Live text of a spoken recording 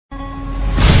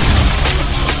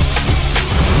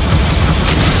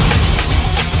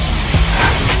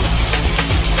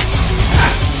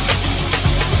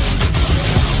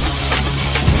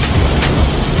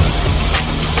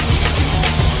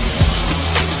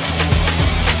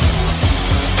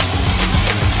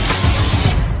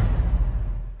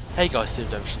Hey guys,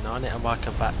 Redemption9 and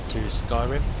welcome back to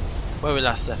Skyrim. Where we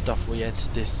last left off, we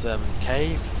entered this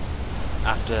cave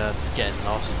after getting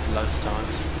lost loads of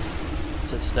times.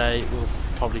 So today we'll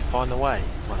probably find the way.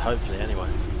 Well, hopefully anyway.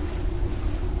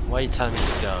 Where are you telling me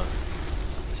to go?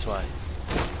 This way.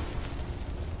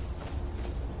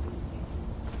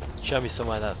 Show me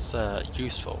somewhere that's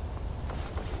useful.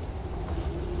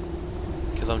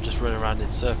 Because I'm just running around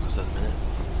in circles at the minute.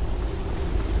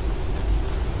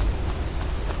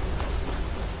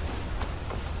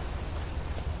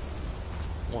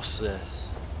 What's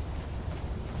this?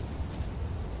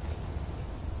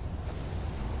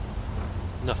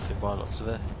 Nothing by the looks of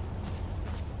it.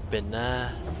 Been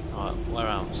there. Alright, where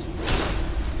else?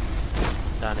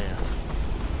 Down here.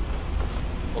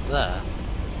 Up there?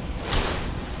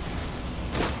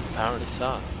 Apparently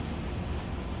so.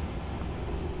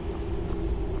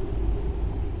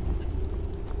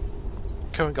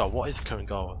 Current goal. What is current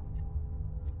goal?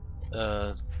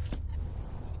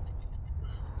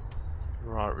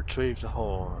 Right, retrieve the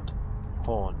horn.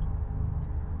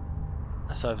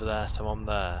 That's over there, so I'm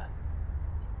there.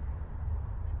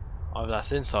 Either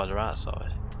that's inside or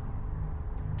outside.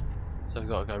 So we've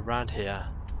got to go round here,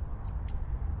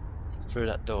 through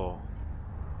that door.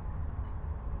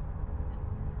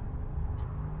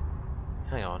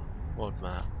 Hang on, world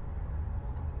map.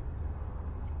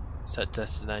 Set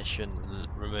destination,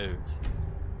 remove.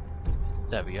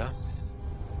 There we go.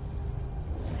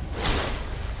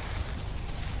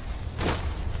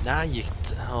 Now you...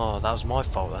 oh, that was my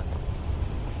fault then.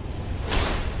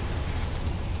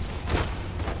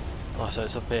 Oh, so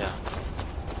it's up here.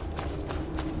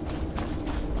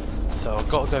 So I've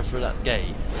got to go through that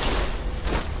gate.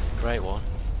 Great one.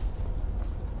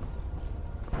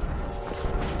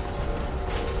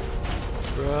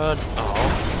 Run! Oh.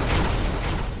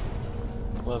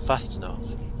 Weren't fast enough.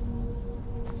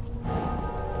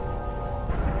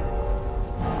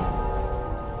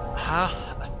 How?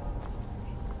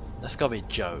 That's gotta be a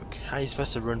joke. How are you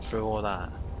supposed to run through all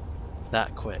that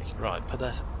quick? Right, put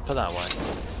that away.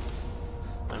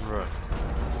 And run.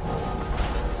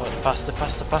 Come on, faster. I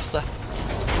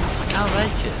can't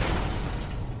make it.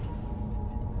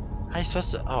 How are you supposed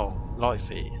to... oh, light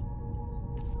feet.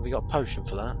 Have we got a potion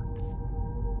for that?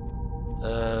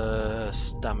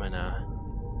 Stamina.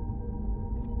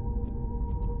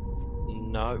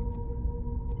 No.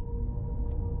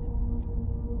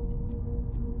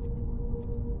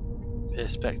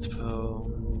 Pierce spectacle,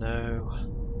 no.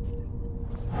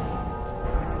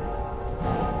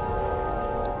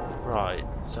 Right,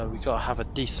 so we gotta have a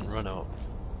decent run up.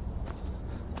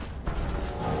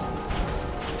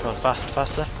 Come on,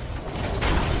 faster.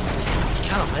 You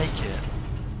can't make it.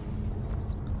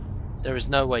 There is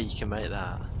no way you can make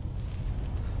that.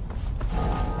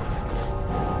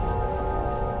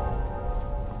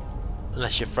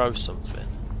 Unless you throw something.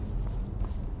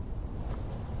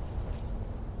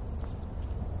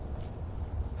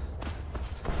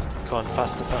 Come on,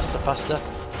 faster.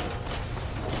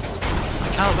 I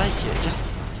can't make it, it just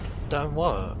don't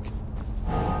work.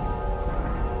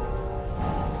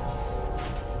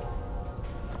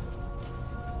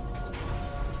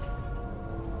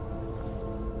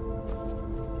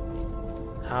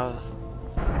 How?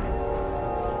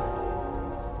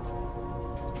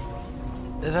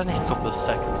 There's only a couple of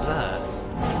seconds there.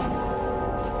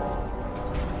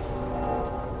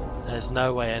 There's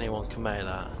no way anyone can make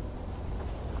that.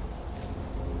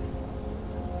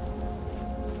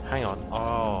 Hang on.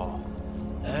 Oh.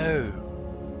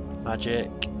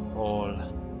 Magic. All.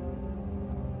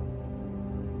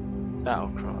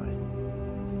 Battle cry.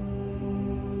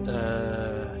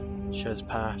 Shows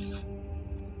path.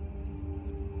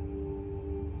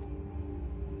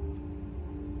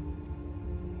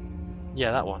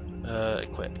 Yeah, that one.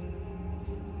 Equip.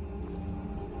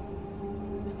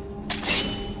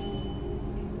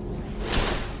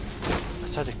 I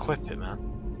said equip it, man.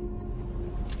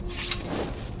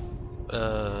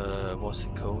 What's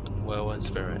it called? Whirlwind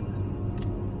Spirit.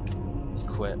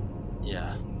 Equip.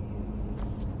 Yeah.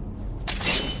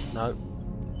 No.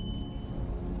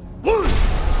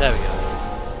 There we go.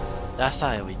 That's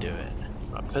how we do it.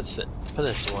 Right, put this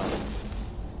away.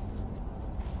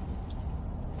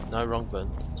 No, wrong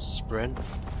button. Sprint.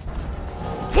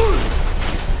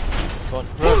 Come on,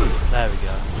 run! There we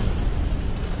go.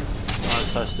 I'm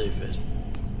so stupid.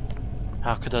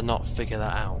 How could I not figure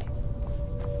that out?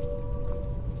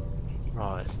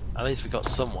 Right, at least we got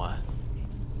somewhere.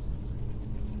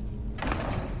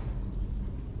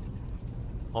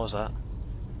 What was that?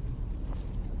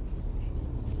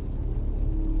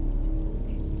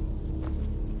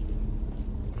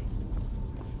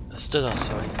 I stood on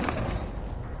something.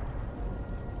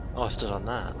 Oh, I stood on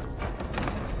that.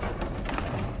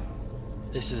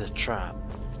 This is a trap.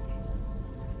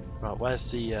 Right, where's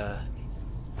the Ow,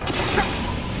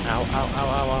 ow, ow,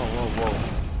 ow, ow, whoa, whoa.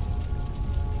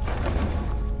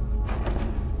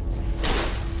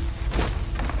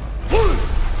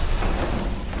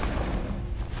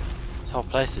 This whole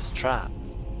place is trapped.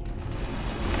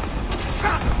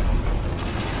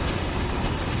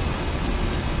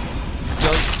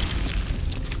 Joke.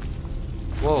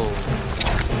 Whoa.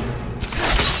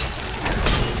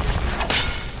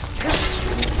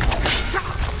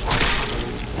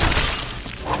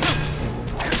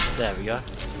 There we go.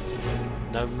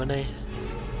 No money.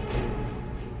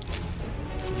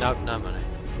 Nope, no money.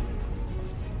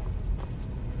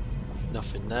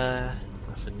 Nothing there.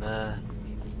 Nothing there.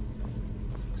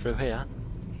 Through here.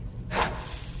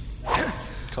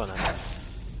 Come on now.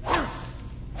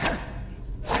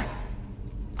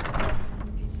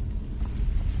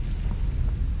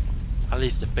 At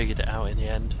least I figured it out in the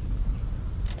end.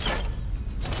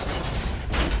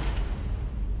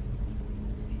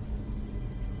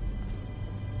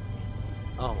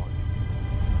 Oh my.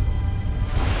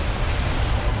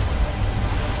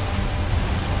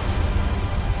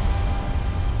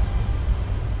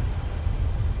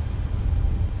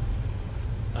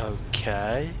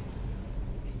 Okay.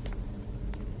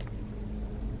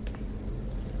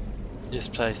 This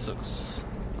place looks...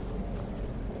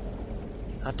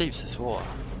 How deep's this water?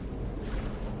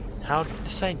 How...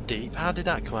 This ain't deep. How did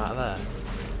that come out of there?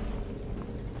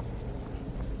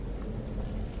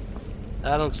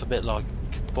 That looks a bit like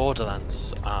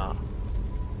Borderlands art.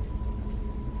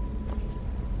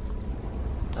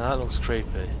 And that looks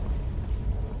creepy.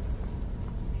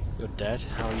 You're dead?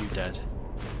 How are you dead?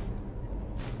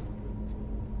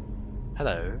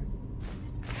 Hello?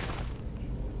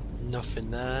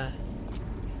 Nothing there.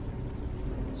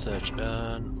 Search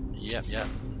urn. Yep, yep.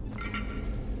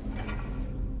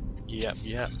 Yep,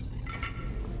 yep.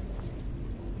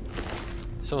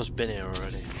 Someone's been here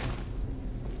already.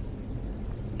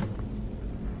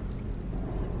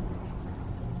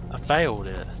 I failed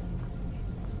it.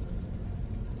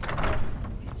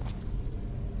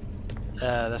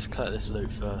 Let's collect this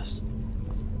loot first.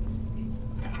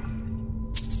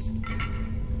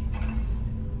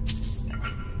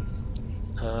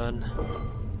 Urn.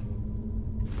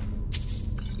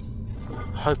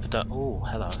 Hope I don't. Oh,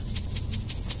 hello.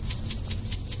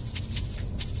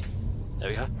 There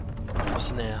we go.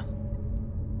 What's in here?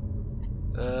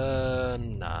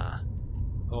 Nah.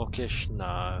 Orcish,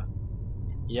 no.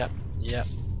 Yep, yep.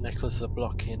 Necklace of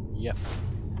blocking, yep.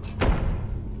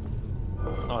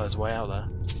 Oh, there's way out there.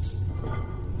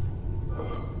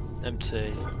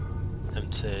 Empty.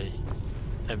 Empty.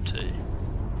 Empty.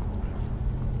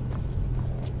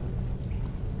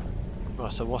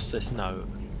 Right, so what's this note?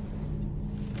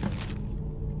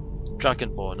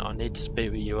 Dragonborn, I need to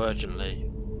speak with you urgently.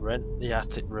 Rent the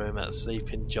attic room at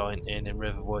Sleeping Giant Inn in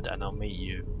Riverwood and I'll meet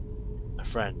you. A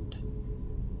friend.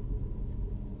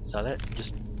 Is that it?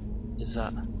 Just... Is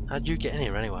that... How'd you get in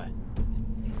here anyway?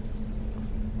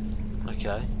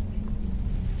 Okay.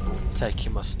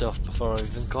 Taking my stuff before I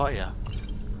even got here.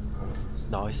 It's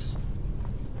nice.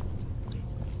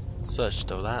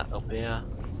 Searched all that up here.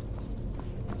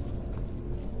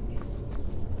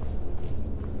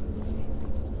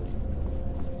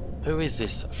 Who is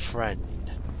this friend?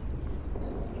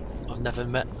 I've never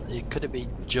met. Could it be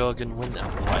Jurgen Winter,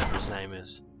 or whatever his name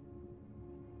is?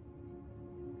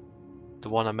 The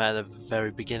one I met at the very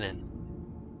beginning.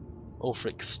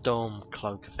 Ulfric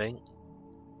Stormcloak, I think.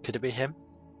 Could it be him?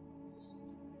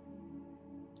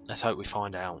 Let's hope we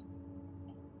find out.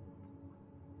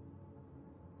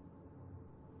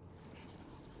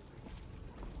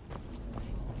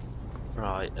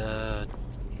 Right,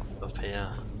 up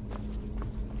here.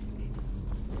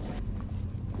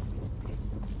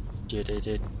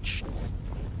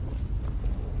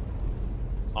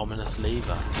 Ominous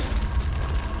lever.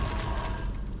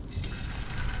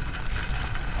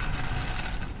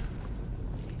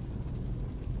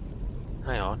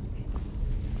 Hang on.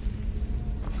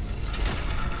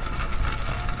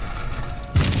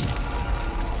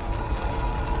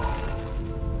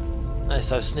 That's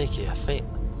so sneaky. I think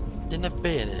didn't it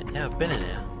be in it? Yeah, I've been in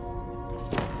here.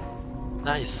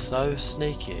 That is so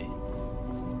sneaky.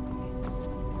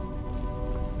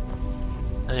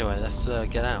 Anyway, let's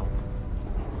get out.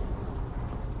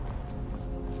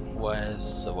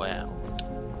 Where's the way out?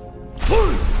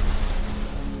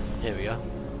 Here we go.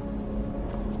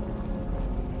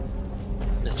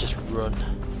 Let's just run.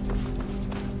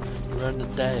 Run the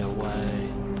day away.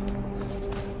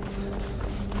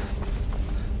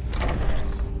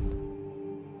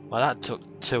 Well, that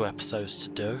took 2 episodes to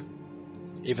do,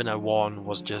 even though one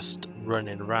was just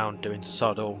running around doing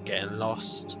sod all, getting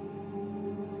lost,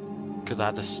 because I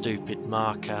had a stupid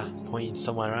marker pointing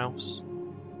somewhere else.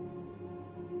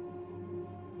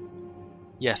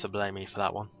 Yes, I blame me for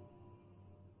that one.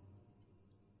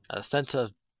 At the centre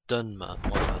of Dunmer,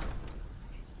 whatever.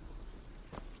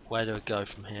 Where do we go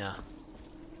from here?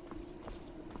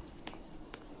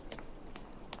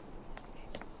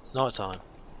 It's night time.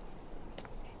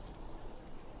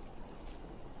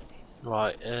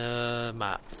 Right,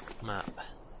 map.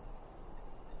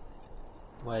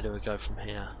 Where do we go from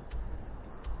here?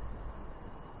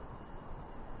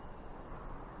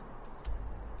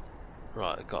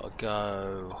 Right, I've got to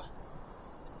go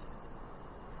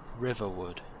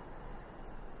Riverwood.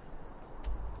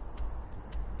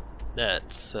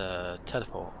 Let's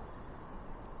teleport.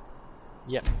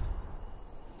 Yep.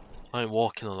 I'm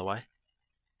walking all the way.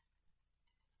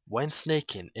 When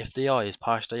sneaking, if the eye is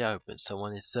partially open,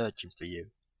 someone is searching for you.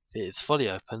 If it is fully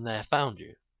open, they have found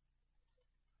you.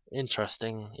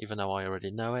 Interesting, even though I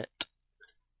already know it.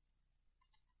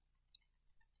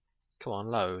 Come on,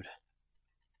 load.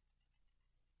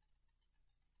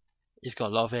 He's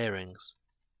got a lot of earrings.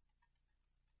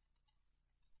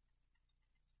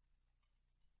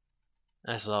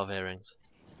 That's a lot of earrings.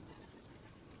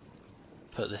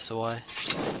 Put this away.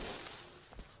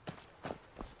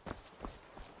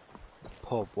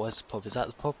 Pub, where's the pub? Is that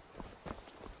the pub?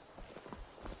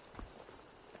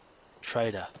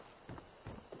 Trader.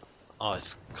 Oh,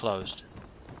 it's closed.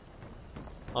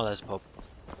 Oh, there's the pub.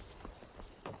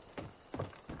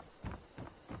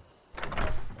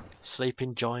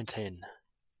 Sleeping Giant Inn.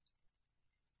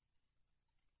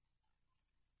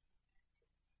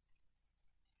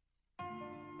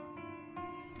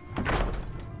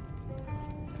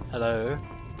 Hello?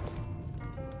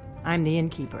 I'm the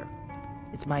innkeeper.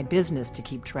 It's my business to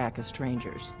keep track of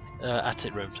strangers.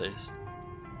 Attic room, please.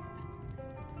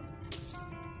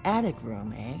 Attic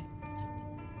room, eh?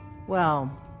 Well,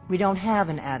 we don't have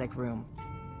an attic room,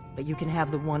 but you can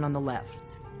have the one on the left.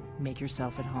 Make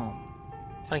yourself at home.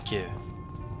 Thank you.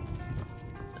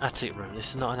 Attic room, this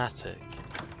is not an attic.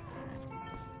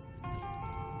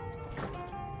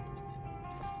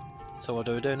 So what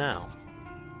do we do now?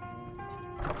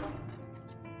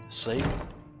 Sleep?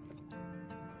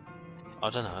 I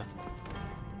don't know.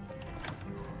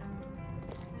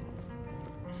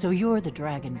 So you're the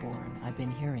Dragonborn I've been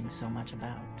hearing so much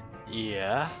about.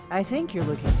 Yeah? I think you're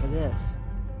looking for this.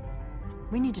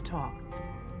 We need to talk.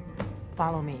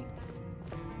 Follow me.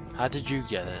 How did you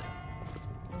get it?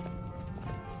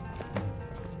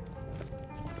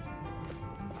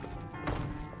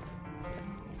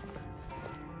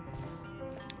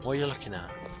 What are you looking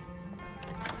at?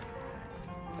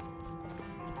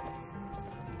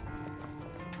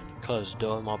 Close the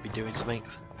door, I might be doing something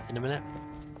in a minute.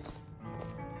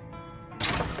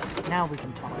 Now we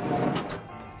can talk.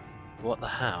 What the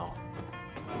hell?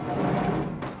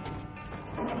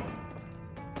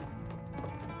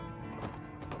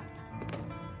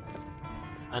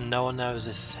 And no one knows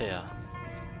this is here.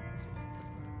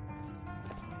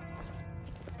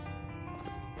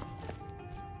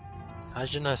 How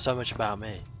did you know so much about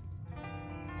me?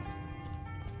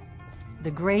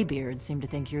 The Greybeards seem to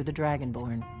think you're the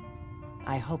Dragonborn.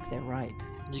 I hope they're right.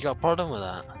 You got a problem with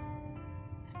that?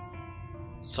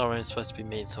 Sorry, I'm supposed to be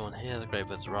meeting someone here. The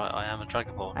Greybeard's right, I am a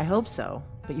Dragonborn. I hope so,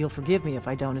 but you'll forgive me if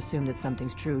I don't assume that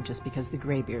something's true just because the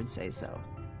Greybeards say so.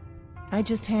 I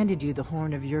just handed you the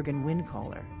horn of Jurgen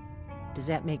Windcaller. Does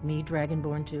that make me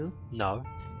Dragonborn too? No.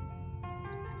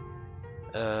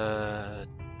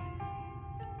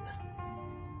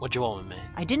 What do you want with me?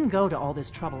 I didn't go to all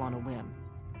this trouble on a whim.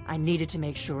 I needed to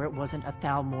make sure it wasn't a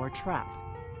Thalmor trap.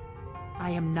 I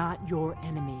am not your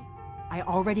enemy. I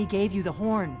already gave you the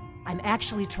horn. I'm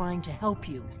actually trying to help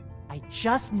you. I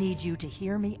just need you to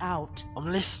hear me out.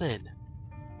 I'm listening.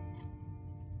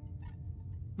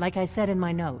 Like I said in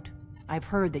my note, I've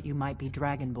heard that you might be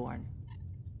Dragonborn.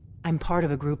 I'm part of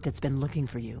a group that's been looking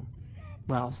for you.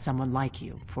 Well, someone like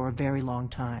you, for a very long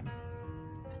time.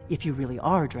 If you really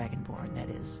are Dragonborn, that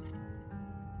is.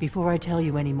 Before I tell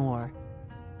you any more,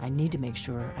 I need to make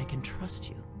sure I can trust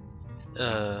you.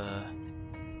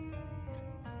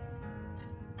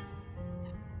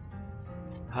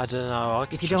 I don't know.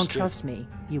 If you don't trust me,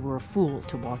 you were a fool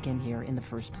to walk in here in the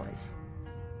first place.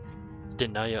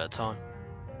 Didn't know you at the time.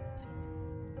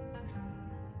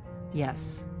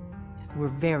 Yes, we're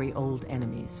very old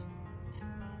enemies.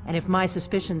 And if my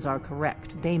suspicions are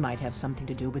correct, they might have something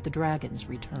to do with the dragons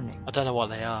returning. I don't know what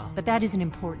they are. But that isn't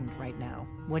important right now.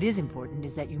 What is important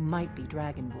is that you might be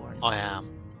Dragonborn. I am.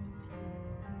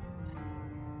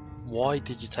 why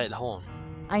did you take the horn?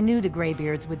 I knew the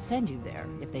Greybeards would send you there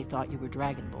if they thought you were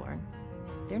Dragonborn.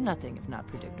 They're nothing if not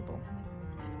predictable.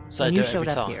 So When I do you it every showed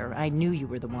up time. here, I knew you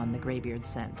were the one the Greybeards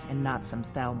sent, and not some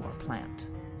Thalmor plant.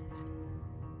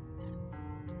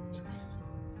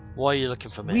 Why are you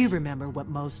looking for me? We remember what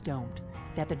most don't,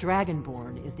 that the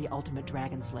Dragonborn is the ultimate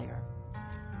dragon slayer.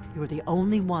 You're the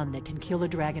only one that can kill a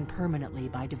dragon permanently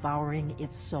by devouring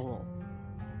its soul.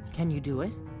 Can you do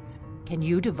it? Can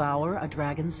you devour a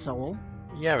dragon's soul?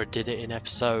 Yeah, I did it in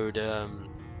episode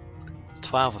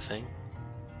 12, I think.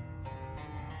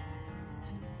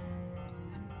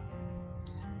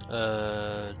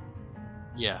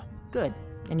 Yeah. Good,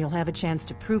 and you'll have a chance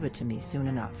to prove it to me soon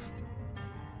enough.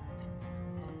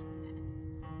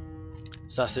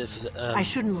 So that's it for I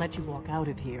shouldn't let you walk out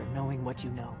of here knowing what you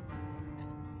know.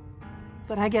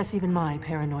 But I guess even my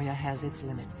paranoia has its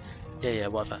limits. yeah,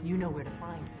 whatever. You know where to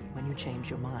find me when you change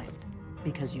your mind.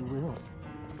 Because you will.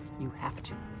 You have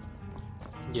to.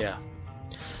 Yeah.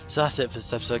 So that's it for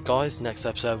this episode, guys. Next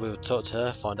episode we'll talk to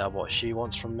her, find out what she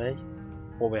wants from me,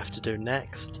 what we have to do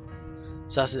next.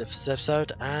 So that's it for this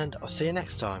episode, and I'll see you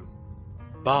next time.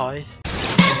 Bye.